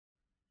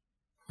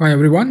Hi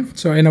everyone.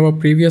 So in our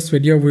previous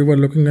video we were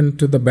looking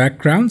into the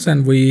backgrounds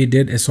and we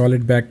did a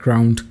solid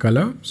background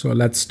color. So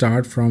let's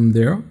start from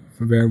there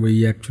where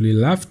we actually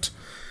left.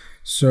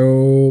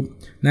 So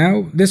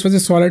now this was a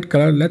solid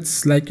color.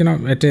 Let's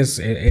it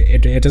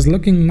is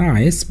looking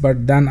nice,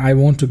 but then I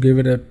want to give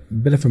it a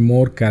bit of a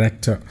more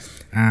character,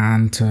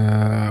 and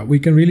we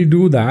can really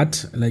do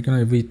that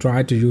if we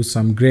try to use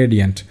some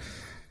gradient.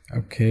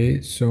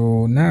 Okay,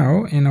 so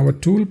now in our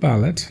tool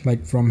palette,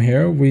 like from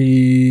here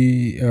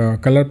we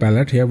color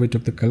palette, here we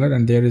took the color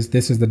and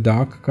this is the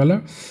dark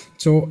color.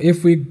 So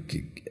if we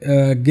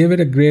give it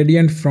a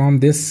gradient from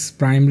this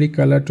primary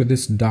color to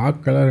this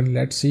dark color, and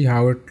let's see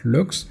how it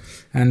looks,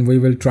 and we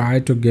will try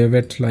to give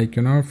it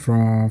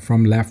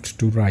from left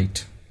to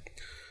right.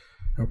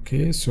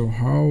 Okay, so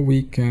how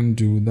we can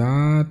do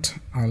that,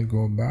 I'll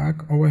go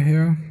back over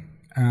here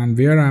and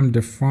where I'm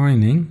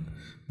defining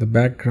the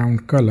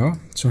background color.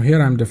 So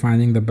here I'm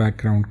defining the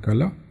background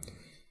color,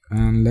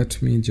 and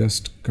let me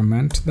just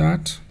comment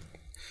that,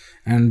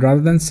 and rather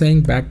than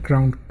saying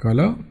background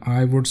color,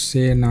 I would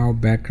say now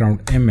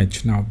background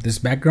image. Now this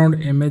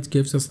background image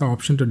gives us the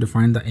option to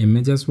define the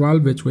image as well,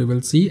 which we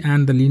will see,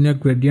 and the linear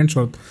gradients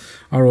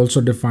are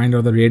also defined,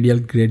 or the radial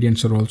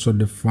gradients are also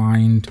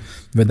defined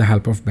with the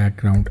help of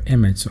background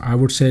image. So I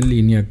would say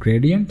linear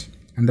gradient,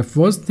 and the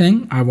first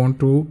thing I want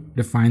to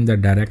define the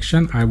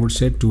direction. I would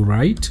say to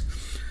right.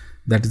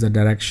 That is the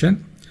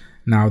direction.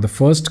 Now the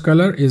first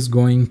color is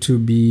going to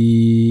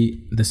be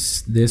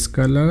this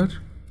color.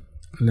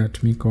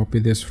 Let me copy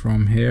this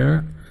from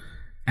here,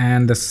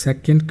 and the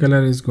second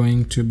color is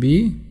going to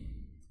be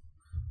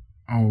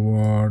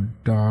our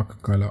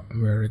dark color.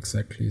 Where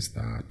exactly is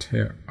that?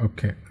 Here.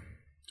 Okay,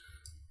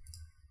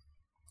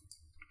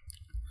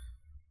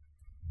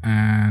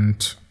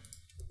 and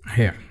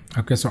here.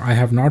 Okay, so I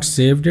have not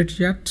saved it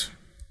yet,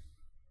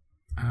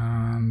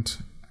 and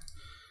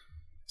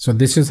so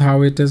this is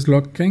how it is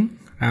looking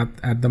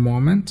at the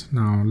moment.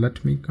 Now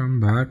let me come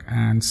back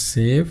and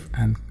save,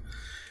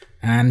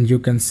 and you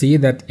can see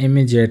that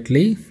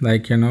immediately, the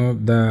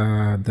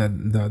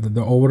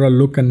overall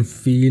look and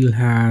feel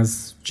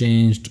has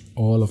changed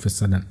all of a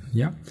sudden.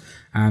 Yeah,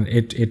 and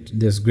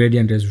this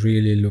gradient is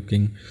really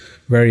looking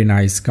very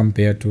nice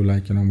compared to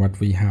what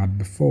we had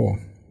before.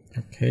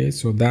 Okay,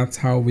 so that's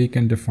how we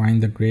can define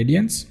the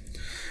gradients.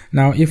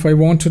 Now if I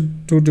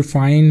wanted to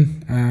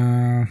define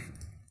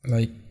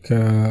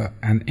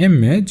an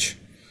image,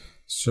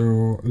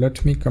 so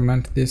let me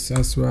comment this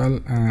as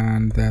well,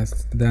 and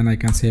then I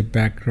can say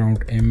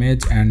background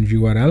image and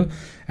URL,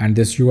 and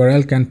this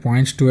URL can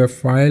point to a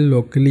file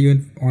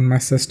locally on my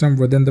system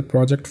within the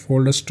project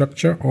folder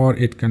structure, or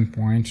it can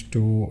point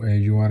to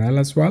a URL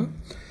as well.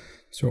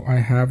 So I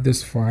have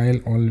this file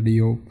already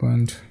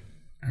opened,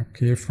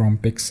 okay, from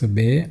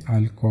Pixabay.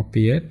 I'll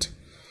copy it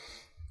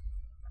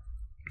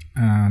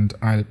and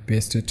I'll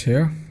paste it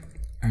here,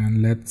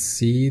 and let's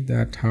see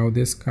that how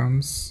this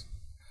comes.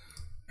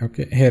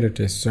 Okay, here it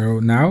is. So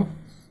now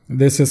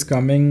this is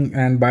coming,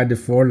 and by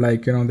default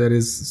there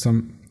is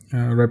some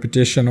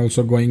repetition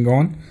also going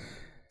on.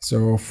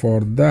 So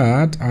for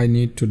that I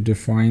need to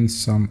define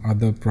some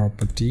other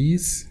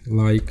properties,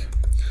 like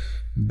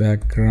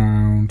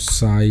background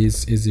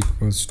size is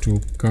equals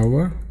to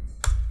cover,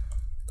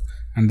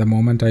 and the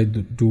moment I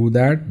do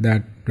that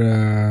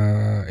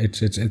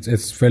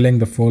it's filling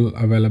the full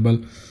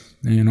available.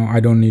 I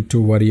don't need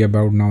to worry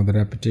about now the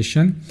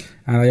repetition,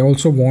 and I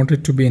also want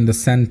it to be in the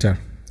center.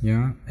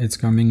 Yeah, it's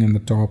coming in the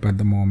top at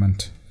the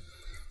moment.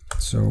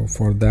 So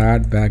for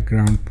that,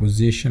 background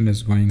position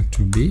is going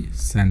to be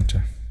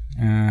center,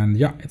 and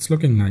yeah, it's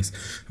looking nice,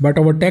 but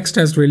our text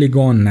has really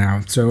gone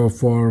now. So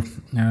for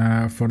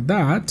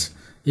that,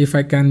 if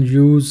I can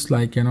use a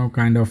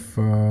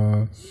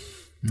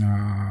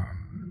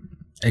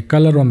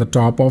color on the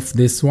top of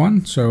this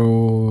one,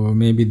 so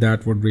maybe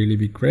that would really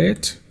be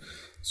great.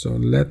 So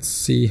let's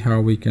see how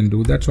we can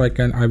do that. So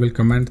I will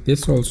comment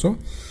this also,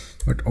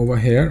 but over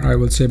here I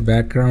will say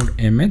background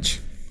image.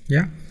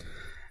 Yeah,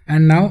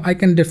 and now I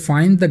can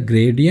define the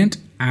gradient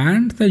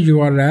and the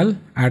URL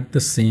at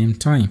the same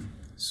time.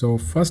 So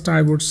first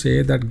I would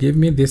say that give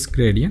me this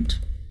gradient.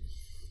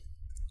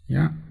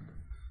 Yeah,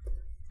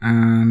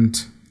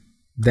 and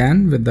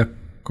then with the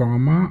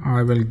comma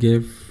I will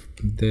give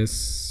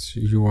this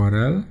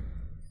URL.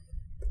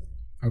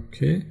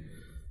 Okay,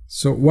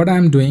 so what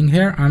I'm doing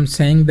here, I'm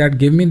saying that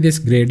give me this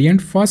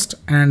gradient first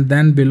and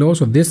then below.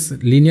 So this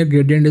linear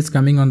gradient is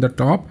coming on the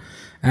top,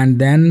 and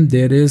then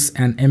there is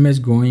an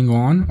image going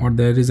on, or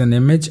there is an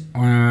image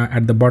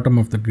at the bottom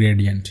of the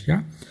gradient.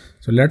 Yeah,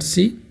 so let's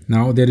see.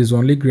 Now there is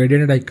only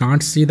gradient. I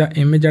can't see the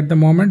image at the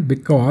moment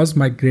because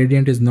my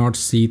gradient is not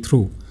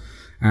see-through.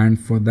 And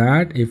for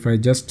that, if I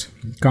just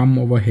come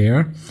over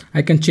here,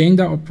 I can change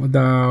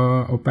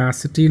the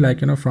opacity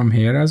from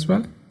here as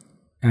well,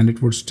 and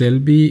it would still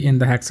be in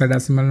the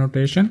hexadecimal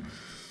notation.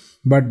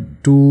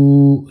 But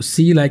to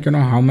see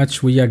how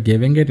much we are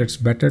giving it, it's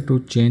better to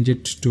change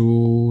it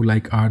to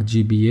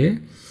RGBA,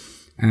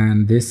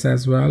 and this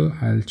as well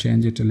I'll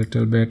change it a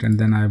little bit, and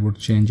then I would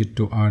change it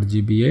to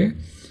RGBA.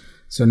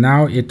 So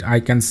now I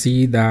can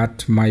see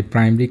that my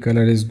primary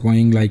color is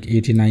going like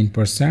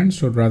 89%.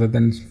 So rather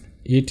than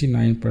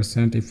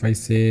 89%, if I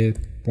say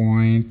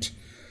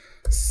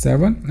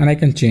 0.7, and I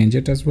can change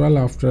it as well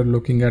after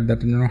looking at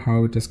that,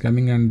 how it is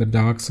coming, and the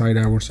dark side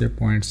I would say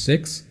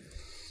 0.6.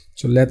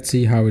 So let's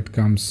see how it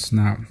comes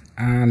now.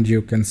 And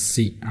you can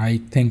see,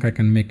 I think I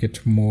can make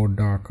it more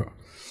darker.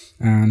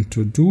 And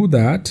to do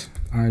that,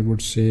 I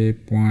would say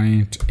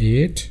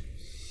 0.8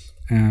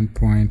 and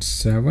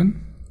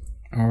 0.7,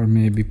 or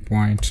maybe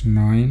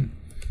 0.9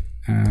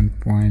 and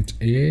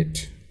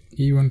 0.8,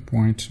 even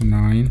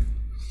 0.9.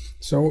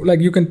 So like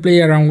you can play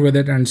around with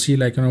it and see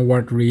like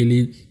what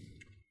really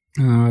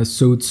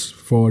suits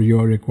for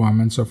your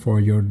requirements or for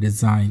your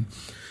design.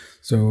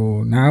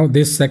 So now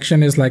this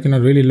section is like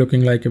really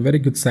looking like a very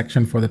good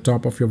section for the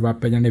top of your web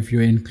page. And if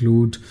you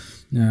include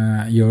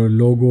your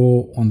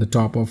logo on the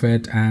top of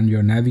it and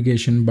your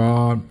navigation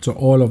bar, so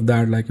all of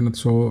that, like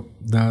so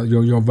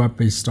your web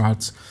page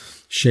starts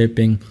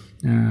shaping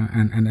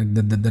and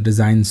the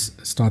designs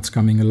starts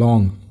coming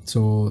along.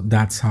 So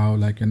that's how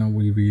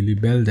we really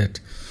build it.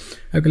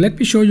 Okay, let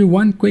me show you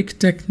one quick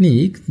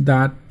technique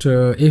that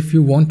if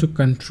you want to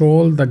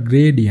control the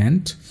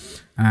gradient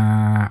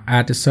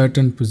at a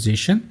certain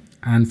position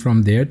and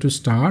from there to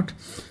start.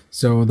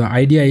 So the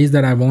idea is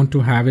that I want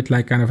to have it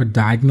like kind of a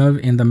diagonal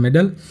in the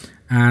middle,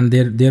 and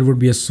there would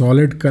be a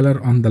solid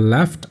color on the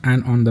left,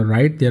 and on the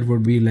right there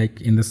would be like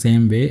in the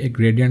same way a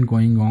gradient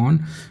going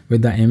on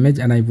with the image.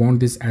 And I want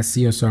this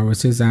SEO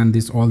services and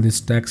all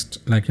this text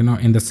like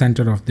in the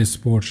center of this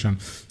portion.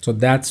 So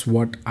that's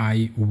what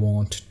I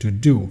want to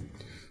do.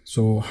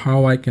 So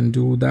how I can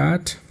do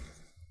that?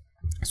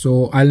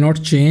 So I'll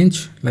not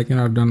change, like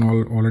I've done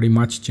already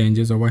much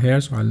changes over here,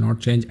 so I'll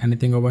not change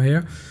anything over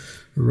here.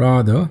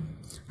 Rather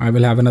I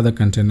will have another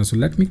container. So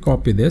let me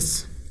copy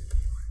this,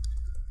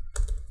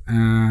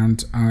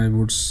 and I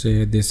would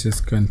say this is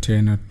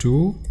container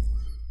 2.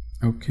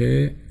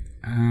 Okay,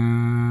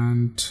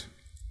 and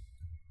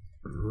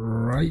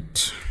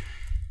right,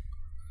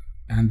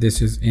 and this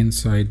is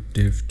inside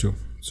div 2.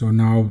 So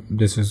now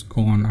this is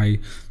gone.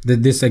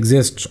 This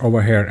exists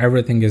over here,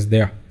 everything is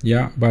there,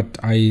 yeah, but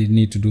I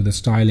need to do the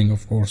styling,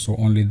 of course, so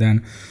only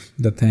then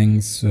the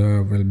things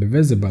will be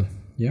visible.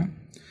 Yeah,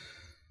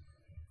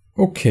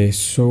 okay,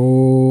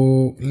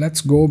 so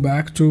let's go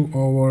back to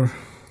our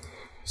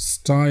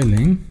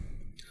styling,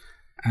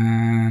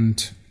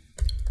 and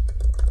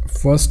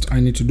first I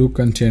need to do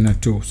container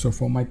 2. So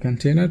for my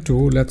container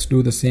 2, let's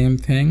do the same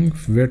thing.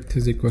 Width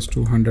is equals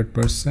to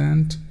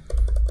 100%,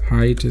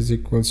 height is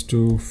equals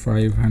to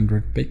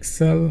 500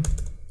 pixel,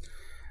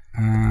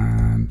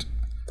 and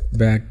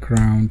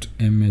background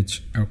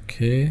image.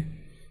 Okay,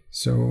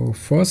 so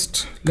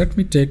first let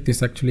me take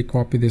this, actually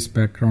copy this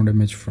background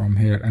image from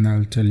here, and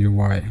I'll tell you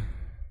why.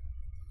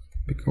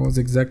 Because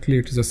exactly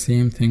it is the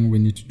same thing we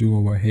need to do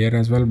over here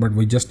as well, but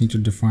we just need to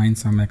define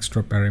some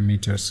extra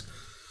parameters.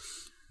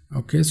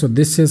 Okay, so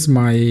this is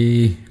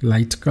my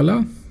light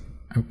color.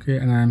 Okay,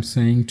 and I'm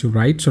saying to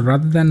right. So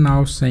rather than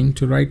now saying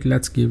to right,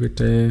 let's give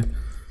it a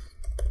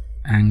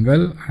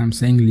angle. I'm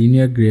saying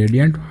linear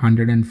gradient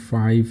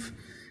 105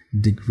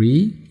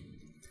 degree,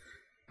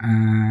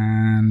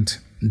 and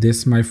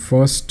this my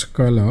first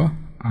color.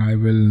 I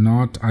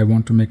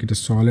want to make it a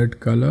solid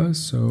color,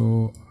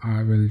 so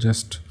I will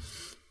just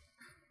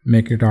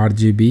make it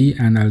RGB,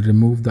 and I'll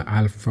remove the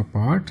alpha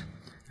part,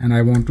 and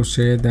I want to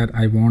say that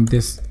I want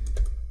this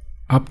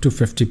up to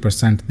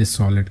 50%, this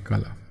solid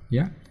color.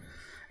 Yeah,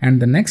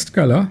 and the next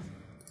color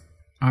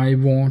I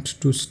want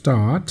to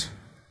start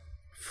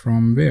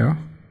from where,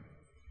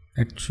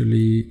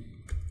 actually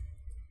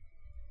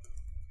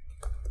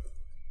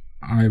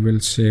I will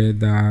say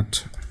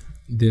that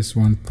this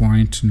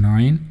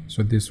 1.9,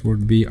 so this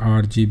would be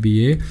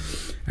RGBA,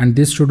 and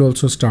this should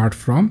also start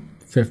from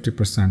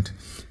 50%.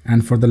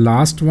 And for the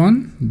last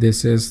one,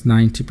 this is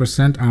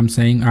 90%. I'm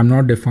saying I'm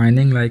not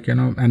defining like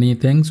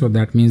anything, so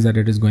that means that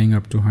it is going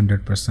up to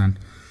 100%.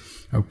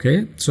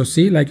 Okay, so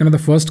see, like the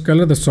first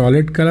color, the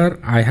solid color,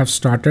 I have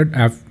started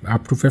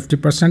up to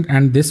 50%,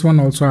 and this one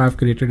also I have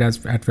created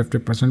as at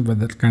 50% with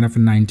that kind of a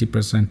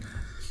 90%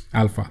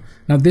 alpha.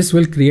 Now this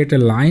will create a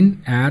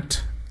line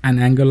at an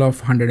angle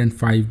of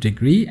 105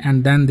 degree,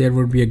 and then there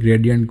would be a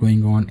gradient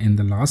going on in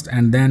the last,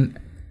 and then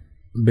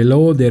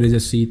below there is a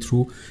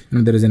see-through,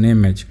 there is an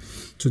image.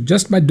 So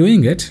just by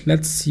doing it,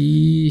 let's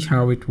see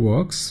how it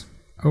works.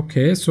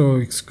 Okay, so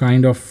it's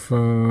kind of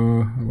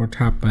what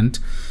happened,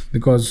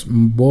 because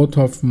both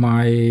of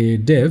my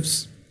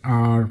divs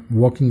are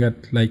working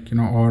at like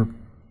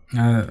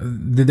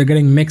they're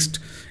getting mixed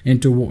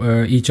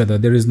into each other.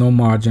 There is no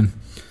margin.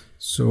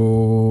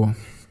 So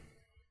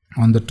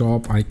on the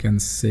top I can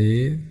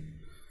say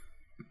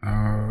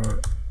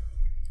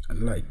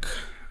like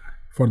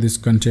for this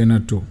container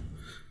 2,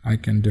 I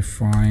can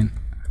define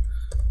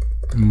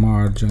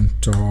margin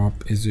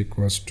top is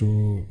equals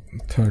to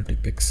 30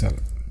 pixel.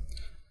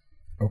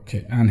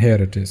 Okay, and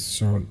here it is.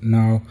 So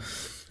now,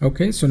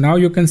 okay, so now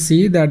you can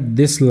see that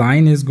this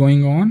line is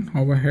going on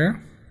over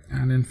here,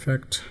 and in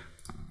fact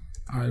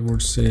I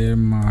would say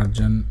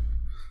margin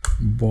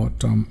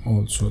bottom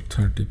also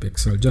 30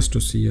 pixel, just to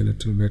see a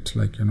little bit,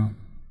 like, you know,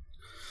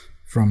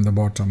 from the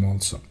bottom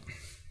also.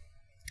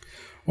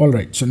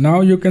 Alright, so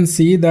now you can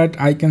see that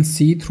I can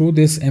see through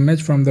this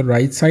image from the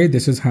right side.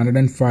 This is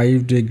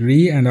 105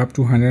 degree, and up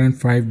to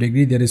 105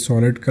 degree there is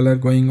solid color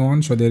going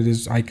on, so there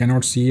is, I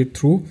cannot see it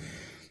through,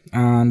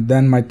 and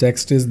then my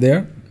text is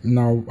there.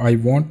 Now I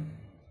want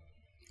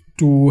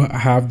to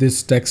have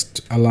this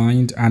text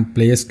aligned and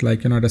placed,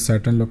 like, you know, at a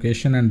certain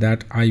location, and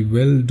that I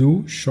will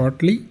do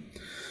shortly.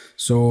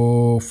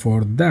 So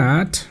for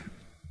that,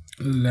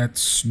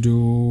 let's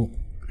do,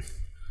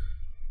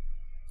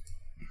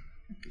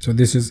 so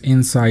this is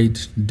inside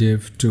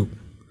div 2.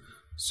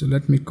 So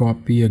let me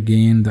copy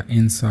again the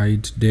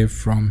inside div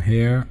from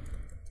here,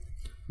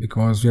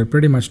 because we're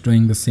pretty much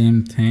doing the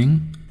same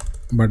thing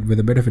but with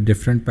a bit of a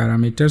different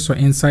parameter. So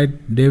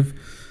inside div,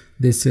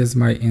 this is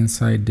my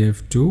inside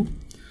div 2.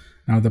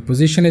 Now the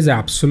position is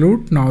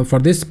absolute. Now for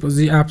this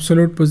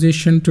absolute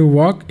position to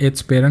work,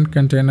 its parent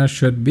container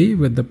should be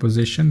with the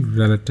position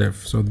relative.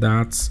 So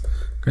that's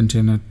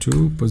container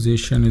 2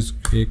 position is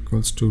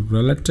equals to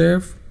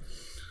relative.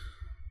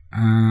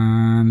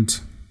 And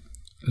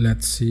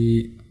let's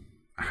see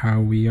how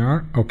we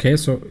are. Okay,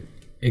 so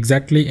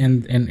exactly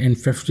in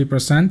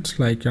 50%,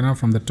 like, you know,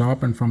 from the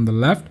top and from the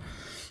left,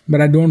 but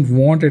I don't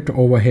want it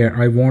over here.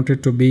 I want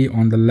it to be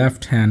on the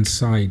left hand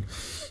side.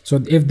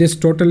 So if this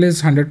total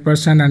is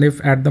 100% and if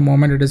at the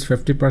moment it is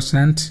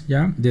 50%,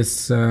 yeah,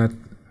 this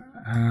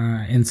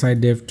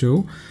inside div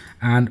 2,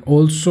 and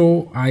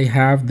also I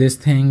have this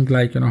thing,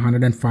 like, you know,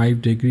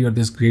 105 degree, or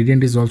this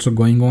gradient is also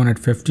going on at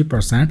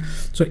 50%.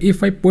 So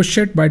if I push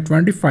it by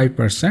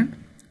 25%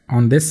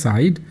 on this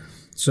side,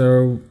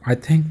 so I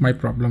think my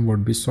problem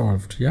would be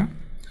solved. Yeah,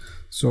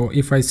 so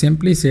if I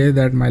simply say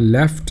that my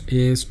left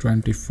is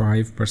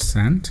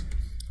 25%,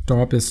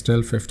 top is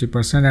still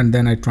 50%, and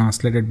then I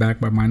translate it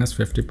back by minus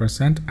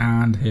 50%,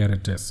 and here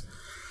it is.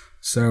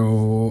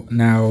 So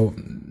now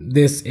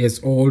this is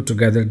all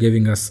together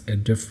giving us a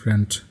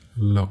different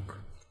look.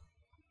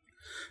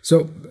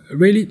 So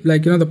really,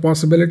 like, you know, the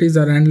possibilities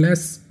are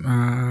endless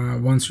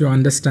once you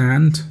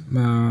understand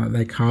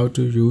like how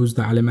to use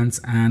the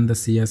elements and the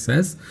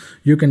CSS.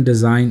 You can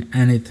design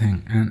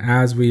anything, and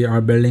as we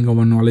are building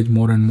our knowledge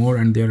more and more,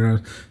 and there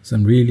are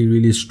some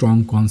really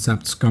strong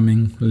concepts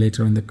coming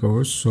later in the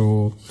course.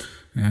 So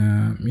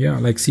yeah,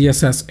 like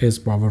CSS is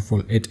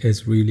powerful. It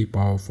is really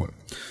powerful.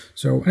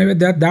 So anyway,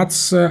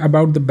 that's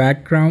about the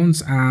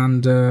backgrounds,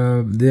 and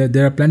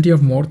there are plenty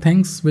of more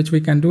things which we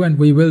can do, and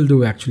we will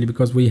do actually,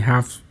 because we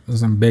have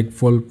some big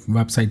full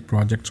website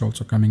projects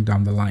also coming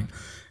down the line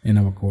in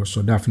our course.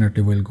 So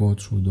definitely we'll go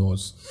through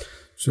those.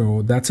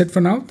 So that's it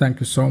for now. Thank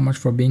you so much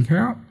for being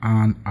here,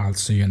 and I'll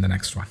see you in the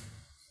next one.